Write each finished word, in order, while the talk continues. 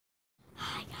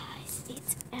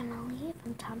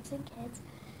from Thompson Kids.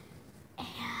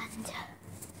 And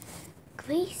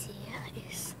Gracie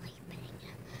is sleeping.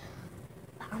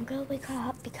 But I'm gonna wake her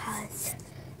up because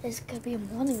there's gonna be a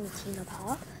morning routine of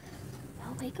her.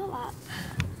 I'll wake her up.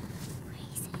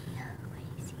 Gracie.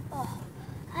 Oh,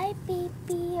 hi, baby.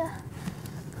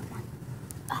 Come on.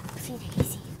 Upsy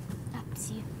daisy.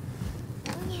 Upsy.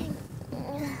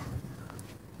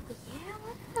 Yeah,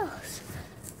 what else?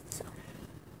 So,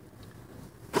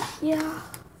 yeah.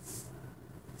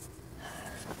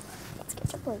 Let's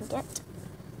get your blanket.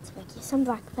 Let's make you some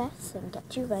breakfast and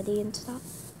get you ready and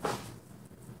stuff.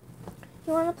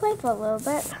 You want to play for a little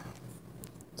bit?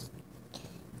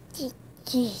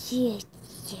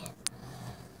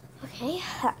 Okay,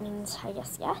 that means I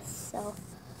guess yes. So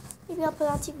maybe I'll put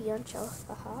on TV and show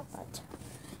for her, but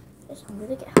first I'm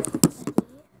gonna get her ready.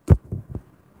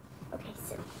 Okay,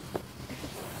 so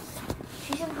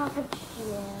she's in her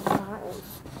pajamas.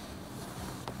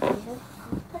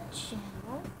 So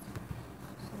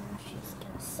now she's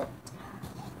gonna sit.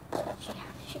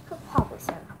 She could probably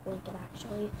sit in a blanket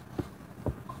actually.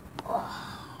 Oh.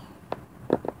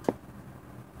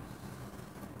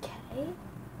 Okay.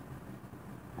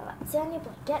 Sit on your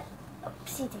blanket.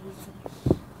 Oopsie daisy.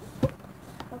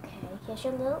 Okay, here's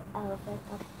your little elephant.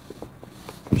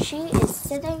 Okay. She is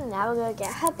sitting. Now we're gonna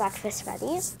get her breakfast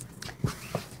ready.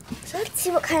 So let's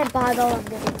see what kind of bottle I'm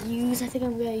gonna use. I think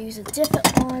I'm gonna use a different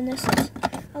one.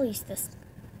 I'll use this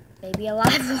maybe a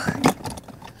live one.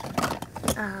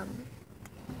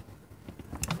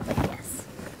 But yes.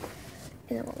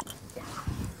 And it won't. Yeah.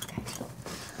 Okay, so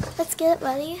let's get it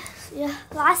ready. Yeah.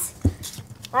 Last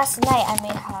night I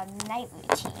made her a night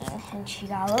routine and she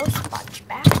got a little sponge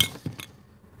bath.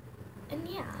 And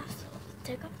yeah, so let's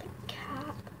take off the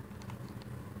cap.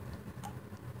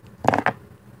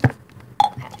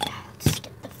 Okay, let's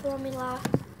get the formula.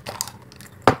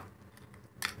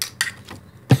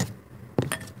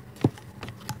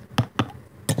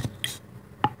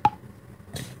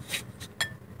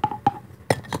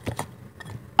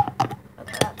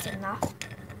 Okay, that's enough.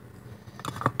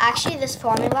 Actually, this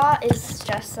formula is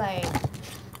just like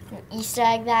an Easter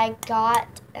egg that I got,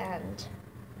 and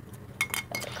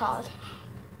what's it called?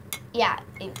 Yeah,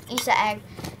 an Easter egg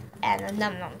and a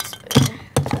Num Num spoon.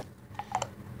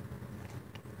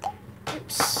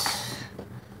 Oops.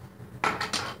 I'm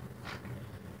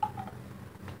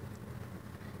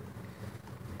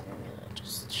gonna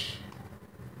just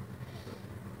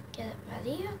get it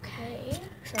ready. Okay,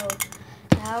 so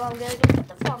now I'm gonna put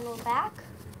the formula back.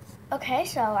 Okay,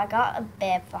 so I got a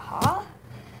bib for her.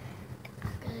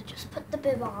 I'm gonna just put the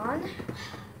bib on.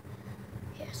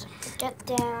 Here, so get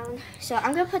down. So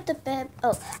I'm gonna put the bib.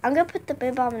 Oh, I'm gonna put the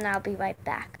bib on, and I'll be right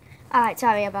back. All right,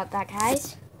 sorry about that,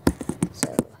 guys.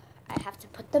 So I have to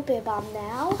put the bib on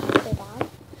now. Bib on.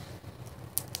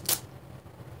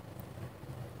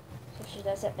 So she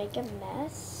doesn't make a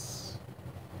mess.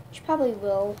 She probably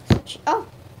will. Oh,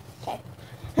 okay.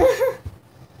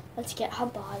 Let's get her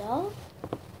bottle.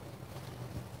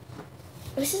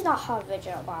 This is not her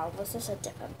original bottle. This is a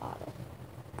different bottle.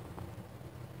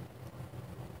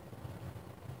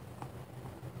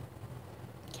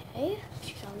 Okay,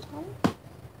 she's on.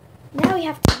 Now we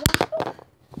have to.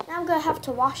 Now I'm gonna have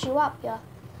to wash you up. Your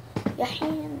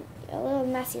hand, you're a little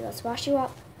messy. Let's wash you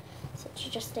up. Since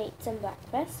you just ate some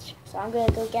breakfast, so I'm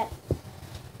gonna go get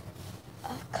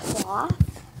a cloth.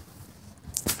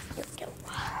 Here we go.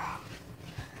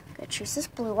 I'm gonna choose this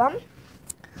blue one.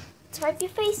 Let's wipe your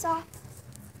face off.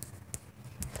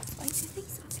 Wipe your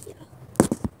face off here.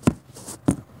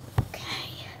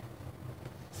 Okay.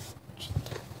 Just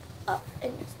get up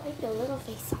and just wipe your little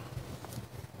face off.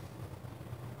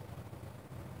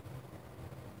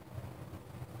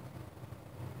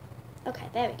 Okay,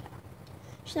 there we go.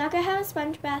 She's not gonna have a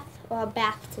sponge bath or a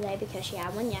bath today because she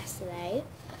had one yesterday.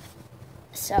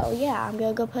 So yeah, I'm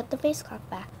gonna go put the face cloth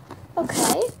back.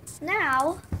 Okay,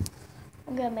 now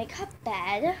I'm gonna make her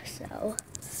bed. So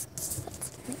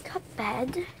let's make her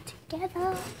bed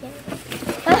together.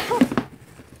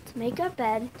 Let's make her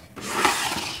bed.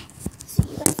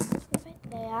 See, that's right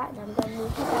there. And I'm gonna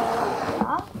move her over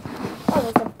here. Oh,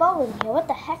 there's a bow in here. What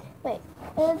the heck? Wait,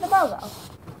 where did the bow go?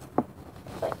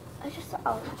 Wait, I just saw.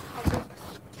 Oh,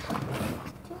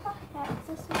 do I have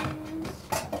accessories?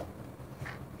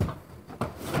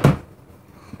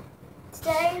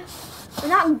 Today, we're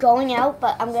not going out,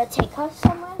 but I'm gonna take her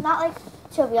somewhere. Not like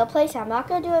to a real place. I'm not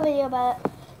gonna do a video about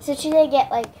it. So she didn't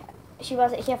get like she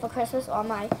wasn't here for Christmas or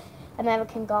my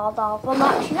American Girl doll. Well,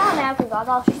 not she's not an American Girl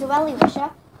doll. She's a Welly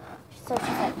Wisher. So she's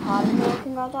like part of the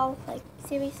American Girl doll like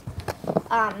series. We're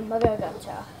gonna go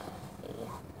to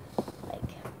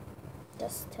like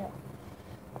just to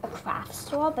a craft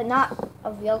store, but not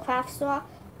a real craft store.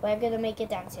 We're gonna make it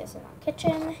downstairs in our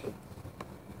kitchen.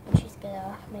 And she's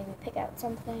gonna maybe pick out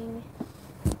something.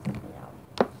 You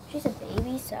know, she's a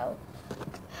baby, so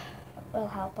we'll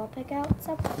help her pick out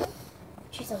something.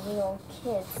 She's a little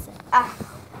kid, so, a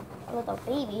little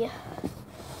baby.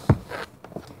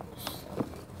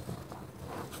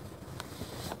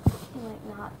 She might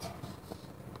not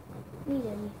need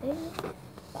anything,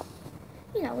 but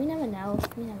you know, we never know.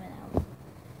 We never know.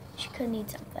 She could need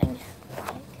something.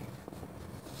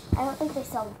 I don't think they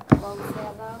sell clothes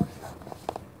there though.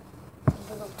 It's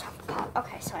a little tough part.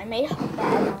 Okay, so I made her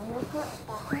bed. I'm gonna put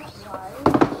that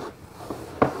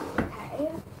Okay.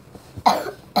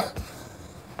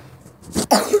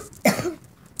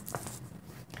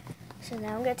 So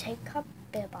now I'm gonna take her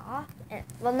bib off. And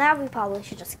well, now we probably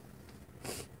should just.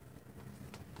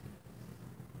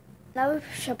 Now we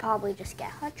should probably just get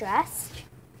her dressed.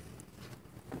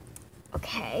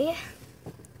 Okay.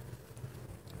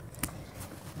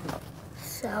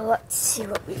 So let's see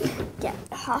what we can get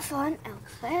her for an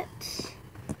outfit.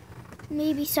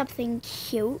 Maybe something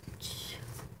cute.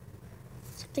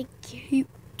 Something cute.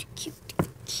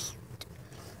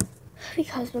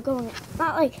 Because we're going,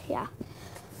 not like, yeah,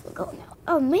 we're going out.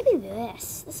 Oh, maybe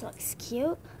this. This looks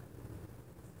cute.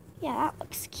 Yeah, that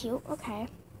looks cute. Okay.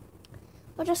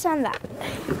 We'll just send that.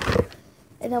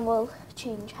 And then we'll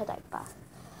change her diaper.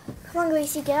 Come on,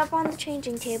 Gracie, get up on the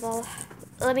changing table.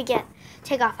 Let me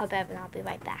take off her bib and I'll be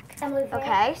right back.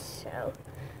 Okay, so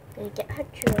I'm gonna get her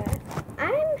dressed.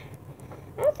 I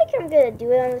don't think I'm gonna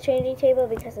do it on the changing table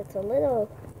because it's a little,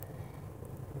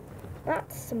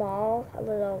 not small, a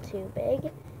little too big.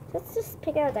 So let's just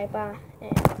pick out a diaper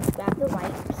and grab the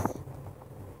wipes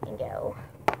and go.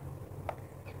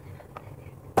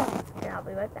 And I'll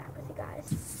be right back with you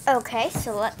guys. Okay,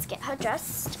 so let's get her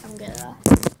dressed. I'm gonna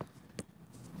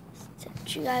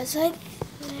set you guys right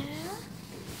there.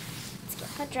 Let's get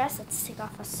her dressed. Let's take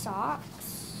off her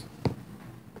socks.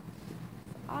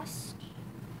 First.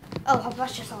 Oh, her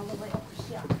brush is all the way over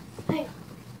here. Hang on.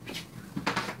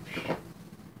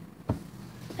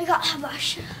 I got her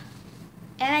brush.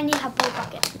 And I need her blue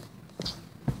bucket.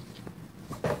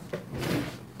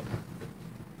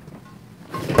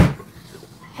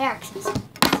 Hair accessories.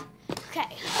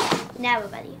 Okay, now we're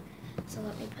ready. So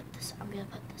let me put this, I'm gonna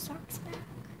put the socks back.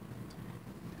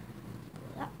 Pull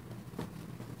it up.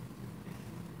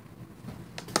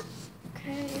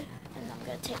 Okay, and I'm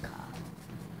gonna take her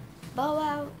bow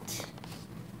out.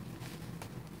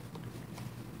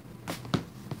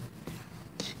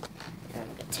 And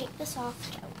I'm gonna take this off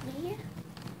gently.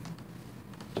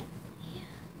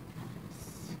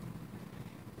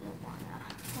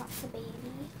 Not the baby.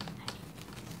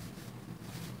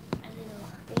 A little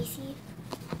Gracie.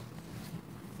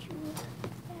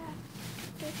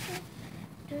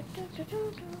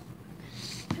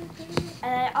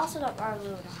 And I also don't want to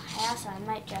ruin her hair, so I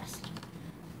might just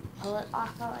pull it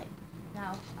off. Like,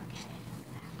 no,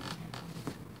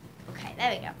 okay,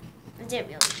 there we go. I didn't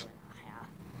really ruin her hair.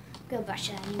 I'm gonna brush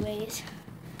it anyways.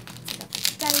 Take off the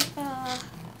diaper.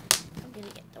 I'm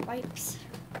gonna get the wipes.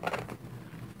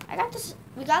 I got this,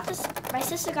 my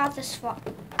sister got this for,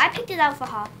 I picked it out for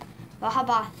her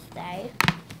birthday.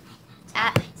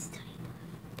 I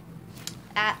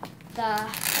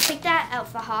picked that out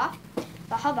for her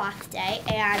birthday,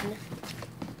 and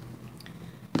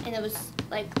it was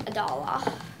like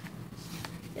 $1.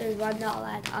 It was $1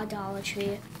 at our Dollar Tree,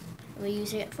 and we're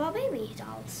using it for baby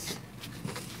dolls.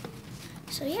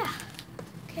 So yeah,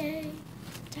 okay,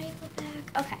 diaper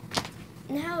bag, okay,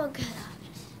 now we're gonna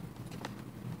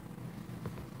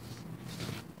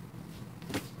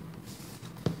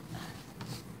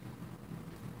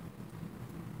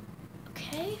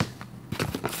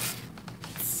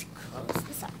let's close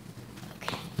this up.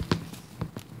 Okay.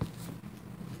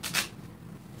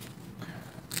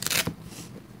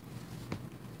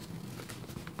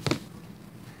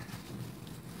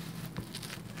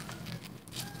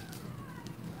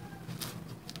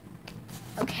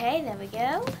 Okay, there we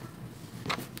go.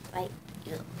 Right.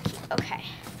 Okay.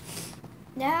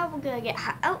 Now we're gonna get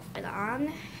her outfit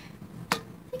on. I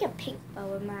think a pink bow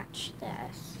would match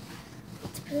this.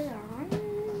 Let's put it on.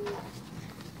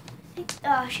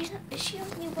 I think, is she a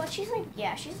newborn? She's like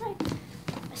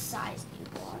a size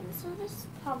newborn, so this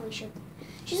probably should,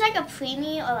 she's like a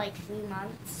preemie or like 3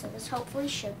 months, so this hopefully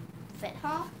should fit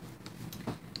her.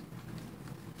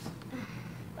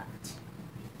 But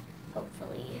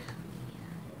hopefully,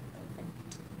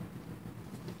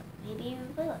 maybe you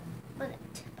will it, but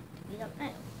we don't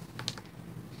know.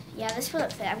 Yeah, this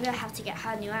wouldn't fit. I'm gonna have to get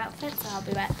her new outfit, so I'll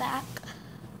be right back.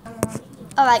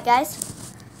 Alright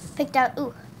guys, picked out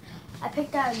I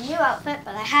picked out a new outfit,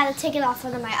 but I had to take it off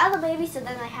one of my other babies, so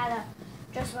then I had to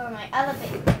dress one of my other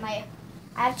babies.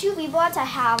 I have two reborns. I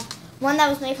have one that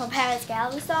was made from Paris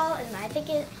Gallery Style, and I think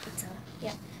it's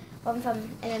one from,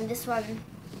 and then this one.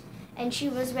 And she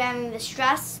was wearing this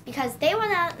dress because they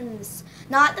went out in this,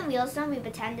 not the real snow. We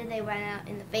pretended they went out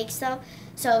in the fake snow.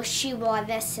 So she wore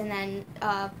this and then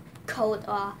a coat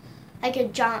or like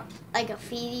a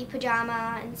Fiji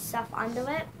pajama and stuff under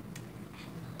it.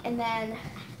 And then,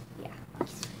 yeah.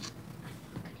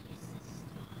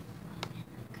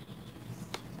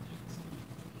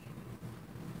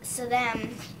 So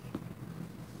then,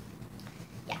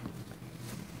 yeah.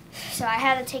 So I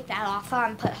had to take that off her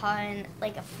and put her in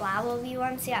like a flower view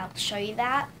one. See, I'll show you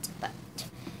that. But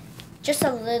just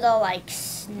a little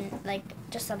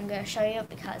just I'm gonna show you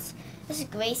because this is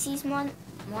Gracie's morning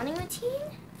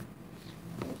routine.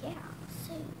 And yeah,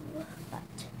 so but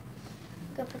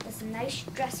I'm gonna put this nice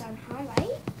dress on her,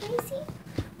 right, Gracie?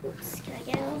 Oops, can I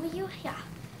get it over you? Yeah.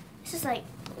 This is like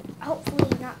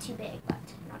hopefully not too big, but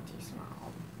not too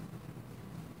small.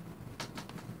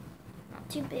 Not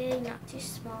too big, not too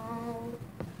small.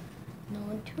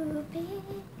 Not too big,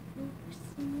 not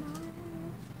small.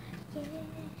 Yeah.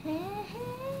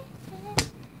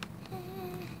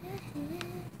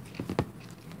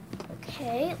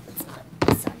 Okay, let's put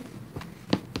this on.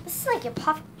 This is like a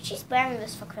puff. She's wearing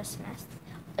this for Christmas.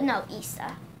 No,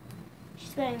 Easter.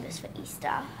 She's wearing this for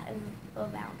Easter or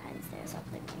Valentine's Day or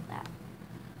something like that.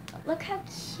 But look how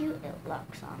cute it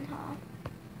looks on her.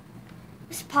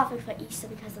 This is perfect for Easter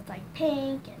because it's like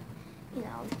pink and, you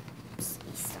know, it's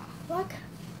Easter. Look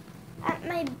at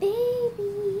my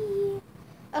baby.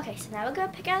 Okay, so now we're going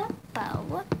to pick out a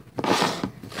bow.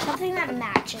 Something that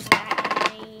matches that.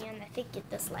 And I think get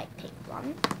this light pink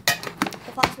one.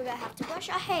 But first we're going to have to brush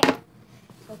our hair.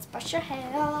 Let's brush your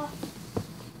hair.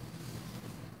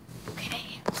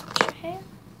 Okay, let's brush your hair.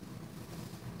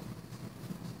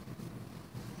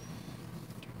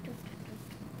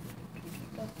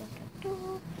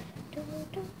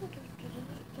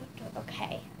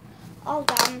 Okay, all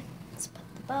done. Let's put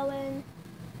the bow in.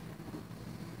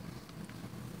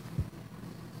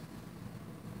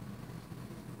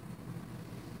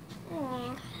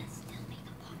 Aww.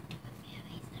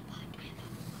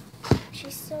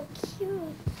 She's so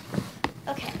cute.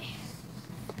 Okay,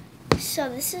 so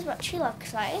this is what she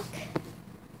looks like.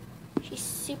 She's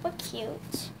super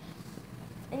cute.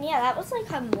 And yeah, that was like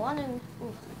her morning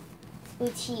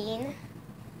routine.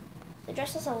 The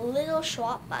dress is a little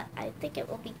short, but I think it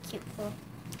will be cute for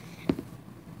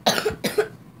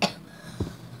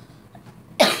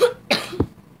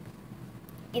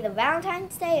either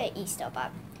Valentine's Day or Easter,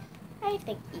 but I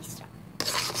think Easter.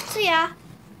 So yeah.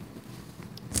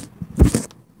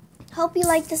 Hope you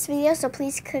liked this video, so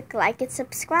please click like and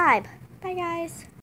subscribe. Bye guys.